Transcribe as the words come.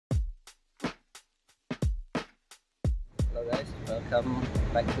Hello guys, welcome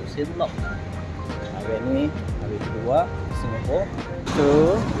back to Sinlok. Hari ini hari kedua di Singapore.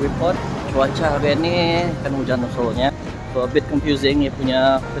 To report cuaca hari ini kan hujan usulnya, so a bit confusing ya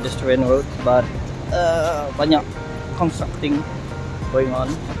punya pedestrian road, but banyak constructing going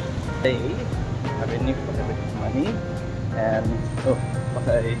on. Hari ini pakai baju mani and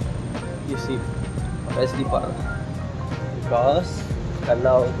pakai slipper because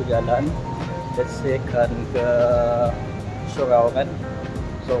kalau berjalan let's say kan ke surreal kan,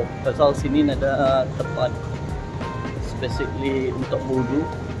 so pasal sini ada tempat specifically untuk wudu.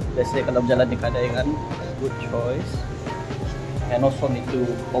 Let's say kalau berjalan di Kadai kan, good choice, and also need to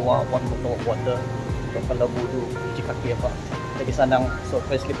bawa one bottle of water untuk kalau wudu, cuci kaki apa lagi sanang. So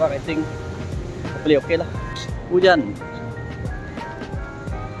pakai slipper I think hopefully okay lah. Hujan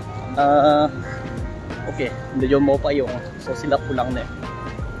okay, dia jom bawa payung, so silap pulang ni.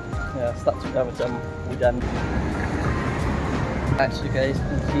 Start sudah macam hujan. Actually guys,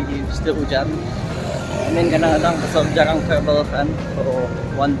 still hujan. I mean kadang-kadang pasal jarang travel kan, so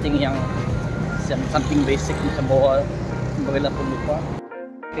one thing yang something basic macam bawa umbrella pun lupa.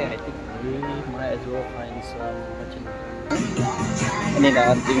 Okay, I think we might as well find some macam ini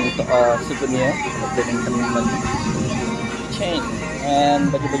dah hunting untuk souvenir, dan teman-teman chain and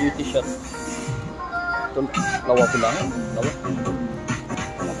baju-baju t-shirt. Betul, lawa pulang, lawa.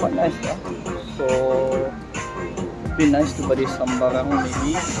 Quite nice lah. So be nice to beli some barang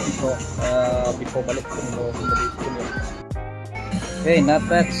maybe untuk before balik pun kalau beli punya. Okay, not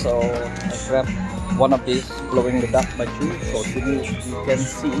bad. So I grabbed one of these glow in the dark baju. So sini you can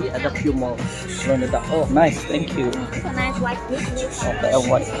see ada few more glow in the dark. Oh nice, thank you. It's a nice white piece. Oh,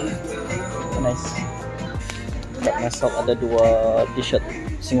 white. Nice. Got myself ada dua t-shirt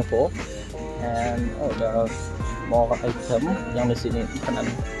Singapore and ada more item yang di sini makanan.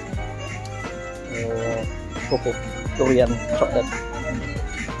 Coco Korean chocolate.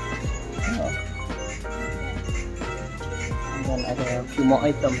 Dan ada few more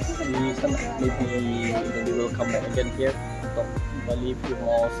items di sana. Maybe we will come back again here untuk beli few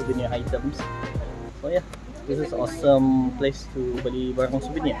more souvenir items. So yeah, this is awesome place to beli barang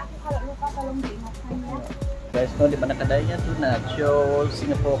souvenir. Guys, kalau di mana kedainya tu nak show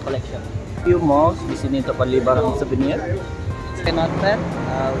Singapore collection. Few malls di sini untuk beli barang souvenir. Not bad.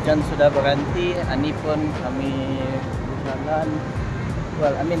 Hujan sudah berhenti. Ani pun kami berjalan.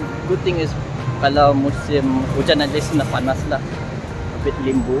 Well, I mean good thing is kalau musim hujan at least nak panas lah, a bit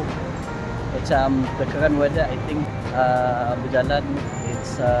limbu. Macam the current weather, I think berjalan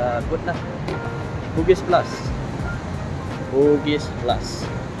it's good lah. Bugis Plus.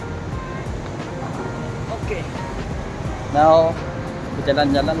 Okay. Now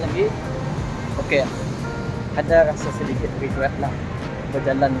berjalan-jalan lagi. Okay. Ada rasa sedikit regret lah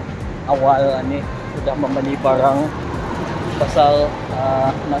berjalan awal ni sudah membeli barang, pasal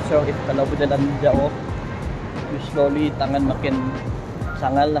not sure if kalau berjalan jauh you slowly tangan makin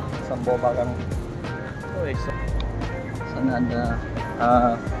sangal lah sambil barang. So sana ada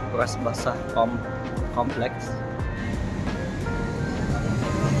beras basah kompleks.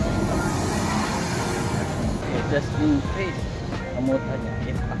 Okay, just in case kamu tanya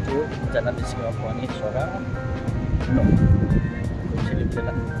if aku berjalan di Singapura ni seorang, no, aku actually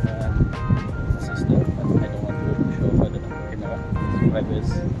berjalan dengan sister, but I don't want to show her the camera,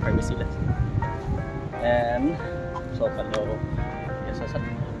 privacy less. And so kalau ya sesat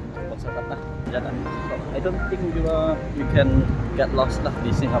lah jalan, so I don't think you can get lost lah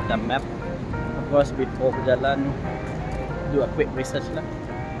di Singapore map. Of course before berjalan do a quick research lah,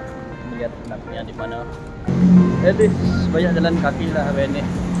 melihat mapnya di mana. At least banyak jalan kaki lah hari ni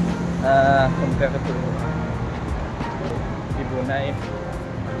compare to di Brunei,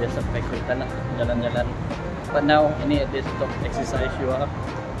 biasa pakai kereta lah jalan-jalan. But now ini at least untuk exercise juga.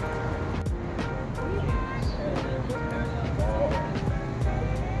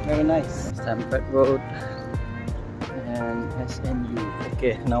 Very nice. Stamford Road and SNU.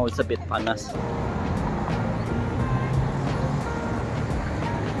 Okay, now it's a bit panas.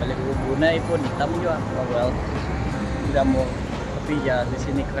 Balik ke Brunei pun hitam juga. Oh well, tidak mau, tapi ya di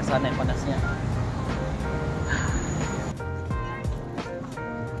sini kerasan panasnya.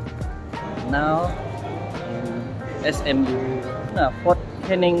 Now in SMU, Fort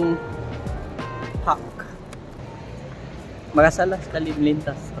Canning Park. Merasalah sekali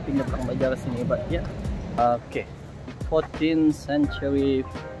melintas tapi nggak pernah belajar sini, but yeah. Okay, 14th century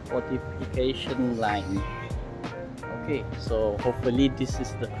fortification line. Okay, so hopefully this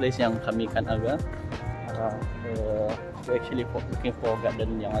is the place yang kami kan aga. We're actually looking for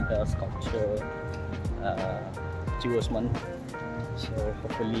garden yang ada sculpture Osman. So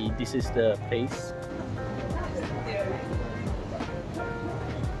hopefully this is the place.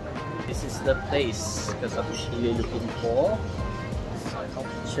 this is the place because I'm actually looking for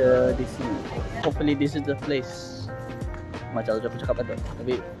sculpture di sini. Hopefully this is the place. Macam aku cakap betul.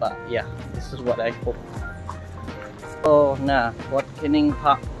 Tapi but yeah, this is what I hope. So nah, Fort Canning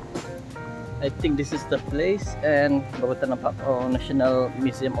Park. I think this is the place, and baru kita nampak National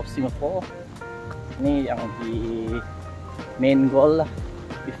Museum of Singapore. Ni yang di main goal lah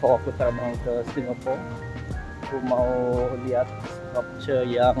before aku terbang ke Singapore. Aku mau lihat sculpture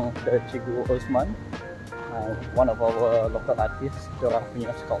yang the Cikgu Osman, one of our local artists, diorang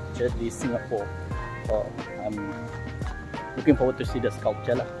punya sculpture di Singapore. So I'm looking forward to see the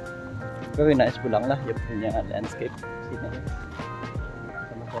sculpture lah. Very nice pulang lah dia punya landscape sini.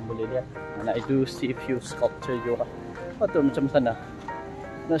 Macam boleh lihat. And I do see few sculpture juga. Betul macam sana.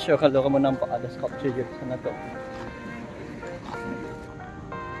 Not sure kalau kamu nampak ada sculpture juga sana tu.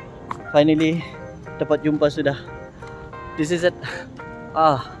 Finally dapat jumpa sudah. This is it.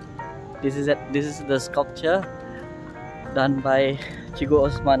 This is it. This is the sculpture done by Cikgu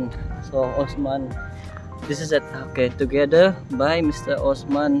Osman. So Osman, this is it. Okay, together by Mr.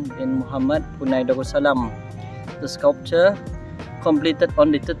 Osman bin Muhammad Darussalam. The sculpture completed on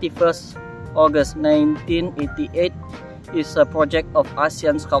the 31st August 1988 is a project of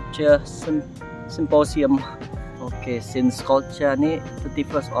ASEAN Sculpture Symposium. Okay, since sculpture ni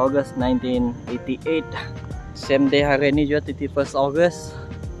 31st August 1988. Same day hari ni juga 31st August.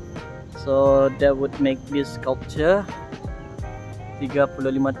 So that would make this sculpture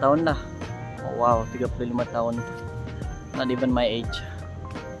 35 tahun lah. Oh wow, 35 tahun. Not even my age.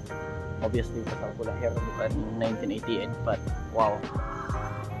 Obviously pasal aku lahir bukan 1988, but wow.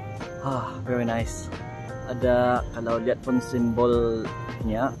 Very nice. Ada, kalau lihat pun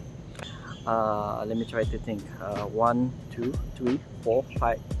simbolnya, let me try to think. 1, 2, 3, 4,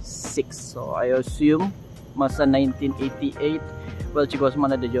 5, 6. So I assume masa 1988, well, Cikgu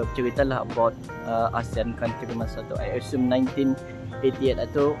Osman ada jawab cerita lah about ASEAN country masa tu. I assume 1988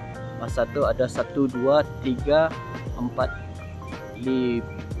 itu masa tu ada 1, 2, 3, 4, 5, 6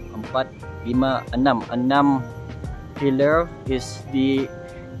 pillar is the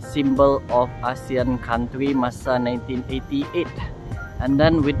symbol of ASEAN country masa 1988, and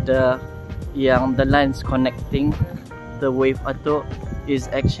then with the lines connecting the wave itu is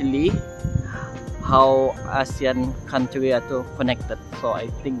actually how ASEAN country itu connected. So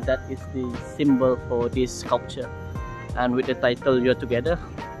I think that is the symbol for this sculpture, and with the title "You're Together."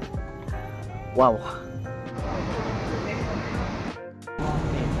 Wow.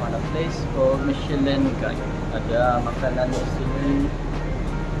 Mana place for Michelin Guide. Ada makanan di sini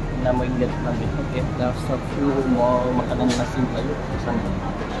RM6 lebih. Okay, there's a few more makanan nasi Melayu di sana.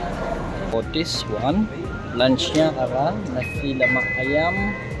 For this one, lunchnya adalah nasi lemak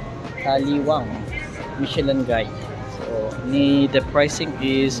ayam taliwang Michelin Guide. So ni the pricing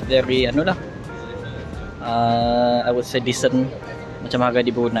is very I would say decent, macam harga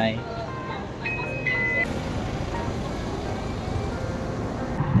di Brunei.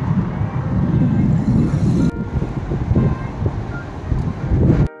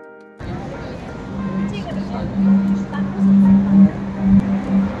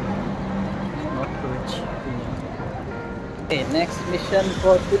 Okay, next mission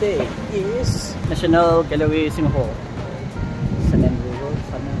for today is National Gallery Singapore. Senen Road,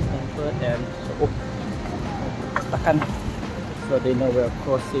 sana Stanford, and so takan, so they know we're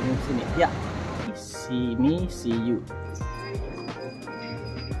crossing sini. Yeah, see me, see you.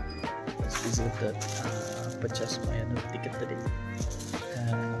 This is the purchase my ticket today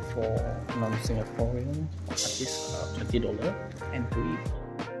for non-Singaporean artist, $20 entry.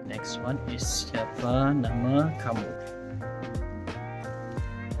 Next one is siapa nama kamu.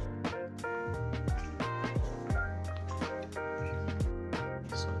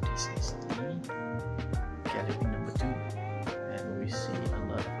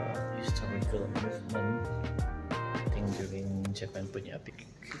 Movement, I think during Japan punya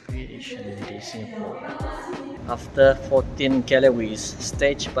creation di Singapore. After 14 galleries,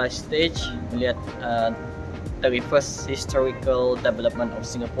 stage by stage, melihat 31st historical development of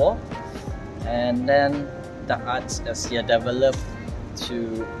Singapore, and then the arts as they developed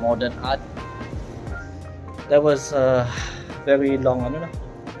to modern art. That was very long.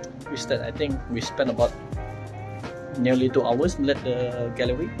 I think we spent about nearly 2 hours melihat the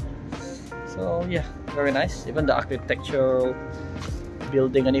gallery. So yeah, very nice. Even the architectural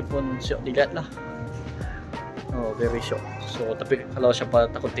building ni pun syok dilihat lah. Oh, very syok. So tapi kalau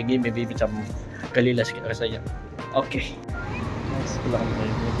siapa takut tinggi, maybe macam galila sikit rasanya. Okay. Nice pulang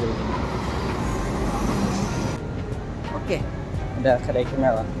dari building. Okay. Ada kedai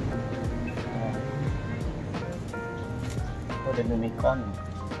kamera. Oh, ada unicorn.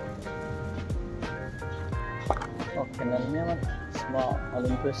 Oh, kanalnya mah semua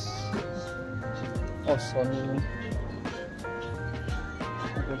Olympus. Oh, Sony.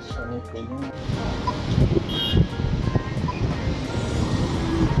 Ada Sony punya.